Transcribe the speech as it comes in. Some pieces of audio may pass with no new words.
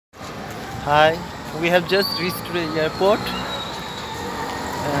Hi, we have just reached the airport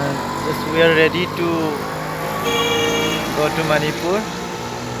and just we are ready to go to Manipur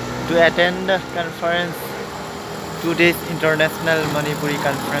to attend the conference, 2 days international Manipuri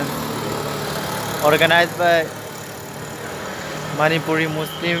conference organized by Manipuri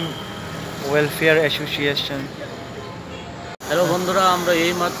Muslim Welfare Association. Hello বন্ধুরা, আমরা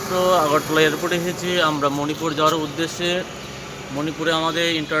এইমাত্র আগরতলা এয়ারপোর্টে এসেছি। আমরা মণিপুর যাওয়ার উদ্দেশ্যে। মণিপুরে আমাদের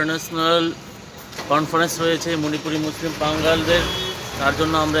ইন্টারন্যাশনাল কনফারেন্স রয়েছে মণিপুরি মুসলিম বাঙালদের। তার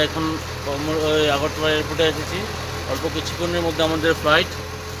জন্য আমরা এখন আগরতলা এয়ারপোর্টে এসেছি। অল্প কিছুক্ষণের মধ্যে আমাদের ফ্লাইট।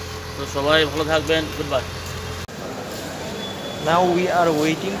 তো সবাই ভালো থাকবেন। Good bye. Now we are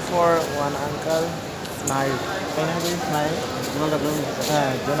waiting for one uncle, Smile. Can I have his Smile?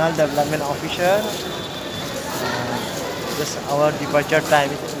 Zonal Development Officer. Just our departure time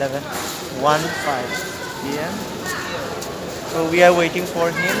is 11:15 p.m. So we are waiting for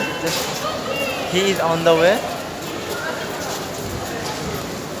him. Just he is on the way.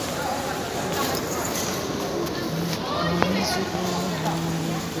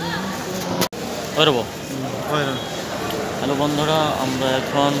 Hello বন্ধুরা, আমরা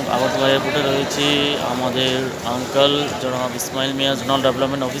এখন আগরতলা এয়ারপোর্টে রয়েছি। আমাদের uncle জনাব ইসমাইল মিয়া, zonal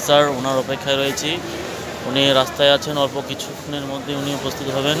development officer, ওনার অপেক্ষায় রয়েছি। উনি রাস্তায় আছেন, অল্প কিছুক্ষণের মধ্যে উনি উপস্থিত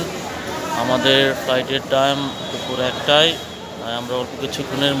হবেন। আমাদের ফ্লাইটের টাইম দুপুর 1টায়। আমরা অল্প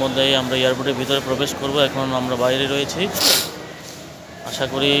কিছুক্ষণের মধ্যেই আমরা এয়ারপোর্টের ভিতরে প্রবেশ করব। এখন আমরা বাইরে রয়েছি। আশা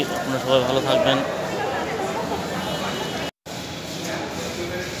করি আপনারা সবাই ভালো থাকবেন।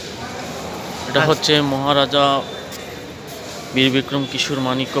 এটা হচ্ছে মহারাজা বীর বিক্রম কিশোর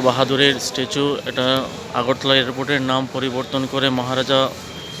মাণিক্য বাহাদুরের স্ট্যাচু। এটা আগরতলা এয়ারপোর্টের নাম পরিবর্তন করে মহারাজা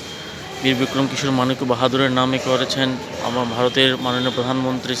বীর বিক্রম কিশোর মাণিক্য বাহাদুরের নামে করেছেন আমার ভারতের মাননীয়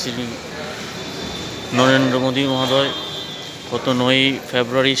প্রধানমন্ত্রী শ্রী নরেন্দ্র মোদী মহোদয়। গত 9ই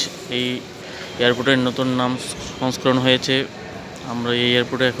ফেব্রুয়ারি এই এয়ারপোর্টের নতুন নাম সংস্করণ হয়েছে। আমরা এই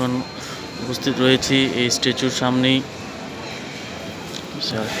এয়ারপোর্টে এখন উপস্থিত রয়েছি, এই স্ট্যাচুর সামনেই।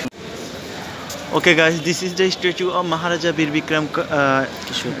 Okay guys, this is the statue of Maharaja Bir Bikram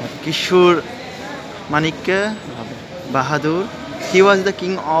Kishore Manikya Bahadur. He was the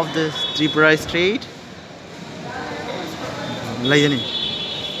king of the Tripura state.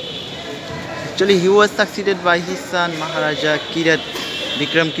 Actually, he was succeeded by his son Maharaja Kirat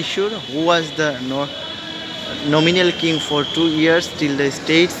Bikram Kishore, who was the nominal king for 2 years till the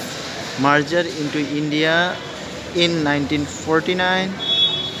states merger into India in 1949.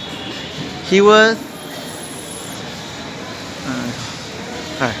 He was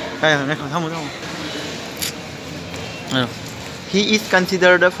he is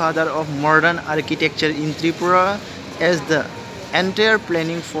considered the father of modern architecture in Tripura, as the entire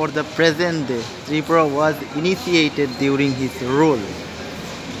planning for the present day Tripura was initiated during his rule.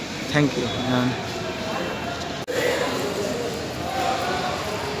 Thank you.